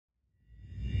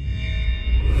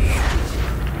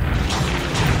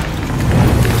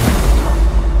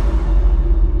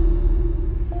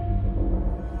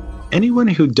anyone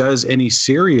who does any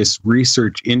serious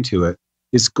research into it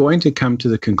is going to come to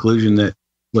the conclusion that,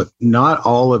 look, not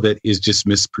all of it is just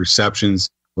misperceptions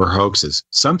or hoaxes.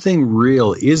 Something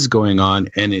real is going on,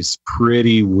 and it's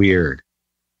pretty weird.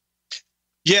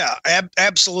 Yeah,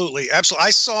 absolutely. Absolutely.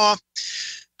 I saw,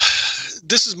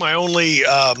 this is my only,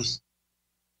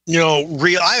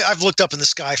 real, I've looked up in the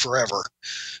sky forever.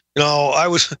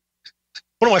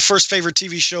 One of my first favorite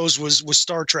TV shows was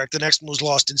Star Trek. The next one was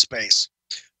Lost in Space.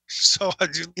 So I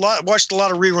watched a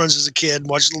lot of reruns as a kid,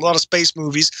 watched a lot of space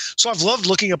movies. So I've loved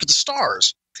looking up at the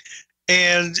stars.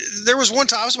 And there was one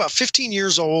time, I was about 15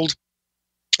 years old.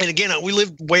 And again, we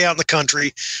lived way out in the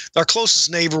country. Our closest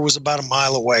neighbor was about a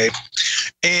mile away.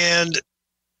 And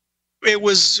it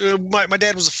was, my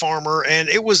dad was a farmer, and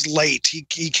it was late.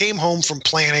 He came home from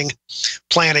planting,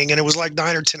 and it was like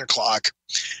 9 or 10 o'clock.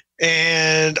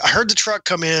 And I heard the truck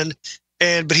come in,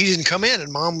 but he didn't come in.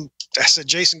 And I said,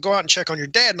 Jason, go out and check on your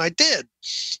dad. And I did.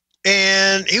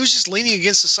 And he was just leaning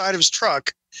against the side of his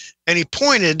truck, and he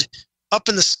pointed up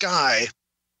in the sky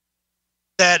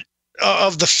that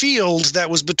of the field that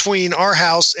was between our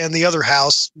house and the other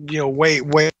house, way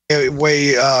on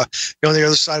the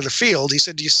other side of the field. He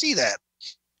said, do you see that?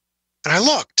 And I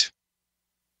looked.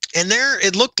 And there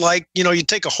it looked like, you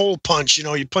take a hole punch,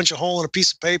 you punch a hole in a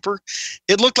piece of paper.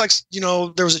 It looked like,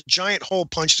 there was a giant hole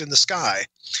punched in the sky.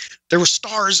 There were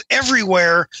stars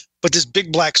everywhere, but this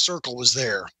big black circle was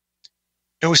there.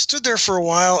 And we stood there for a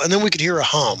while, and then we could hear a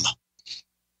hum.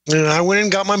 And I went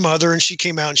and got my mother, and she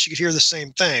came out, and she could hear the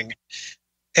same thing.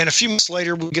 And a few minutes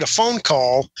later, we get a phone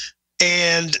call,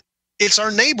 and it's our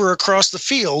neighbor across the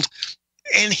field.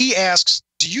 And he asks,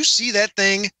 do you see that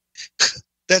thing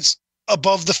that's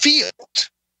above the field?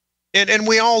 And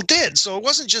we all did. So it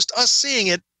wasn't just us seeing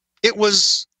it. It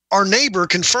was our neighbor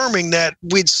confirming that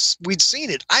we'd seen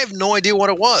it. I have no idea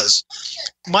what it was.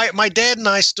 My dad and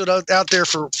I stood out there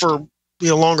for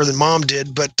longer than Mom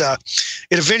did, but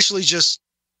it eventually just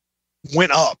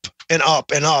went up and up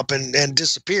and up and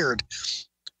disappeared.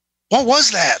 What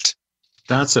was that?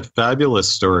 That's a fabulous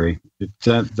story.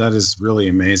 That is really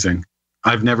amazing.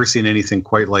 I've never seen anything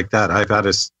quite like that. I've had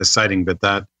a sighting, but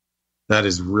that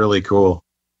is really cool.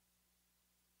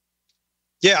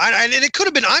 Yeah, and it could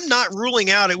have been, I'm not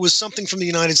ruling out it was something from the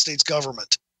United States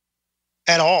government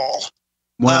at all.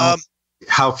 Well,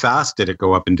 how fast did it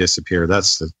go up and disappear?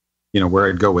 That's where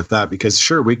I'd go with that, because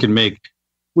sure, we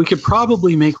could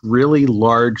probably make really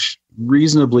large,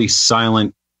 reasonably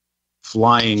silent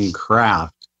flying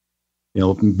craft,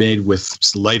 made with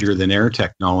lighter than air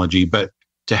technology, but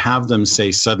to have them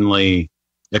say suddenly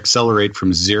accelerate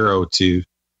from 0 to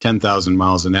 10,000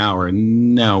 miles an hour.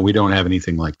 No, we don't have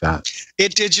anything like that.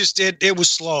 It was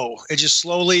slow. It just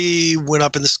slowly went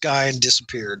up in the sky and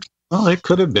disappeared. Well, it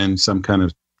could have been some kind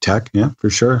of tech. Yeah, for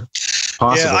sure.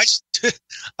 Possible. Yeah,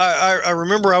 I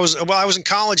remember I was in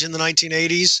college in the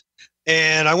 1980s,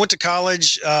 and I went to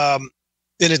college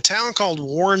in a town called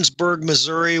Warrensburg,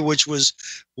 Missouri, which was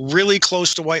really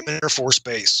close to Whiteman Air Force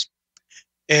Base.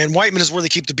 And Whiteman is where they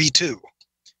keep the B-2,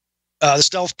 the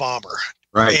stealth bomber.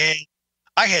 Right. And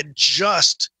I had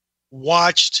just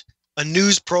watched a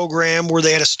news program where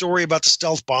they had a story about the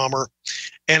stealth bomber.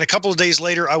 And a couple of days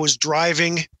later, I was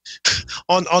driving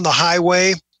on the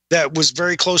highway that was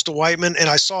very close to Whiteman, and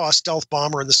I saw a stealth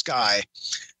bomber in the sky.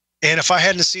 And if I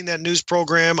hadn't seen that news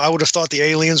program, I would have thought the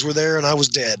aliens were there, and I was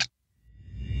dead.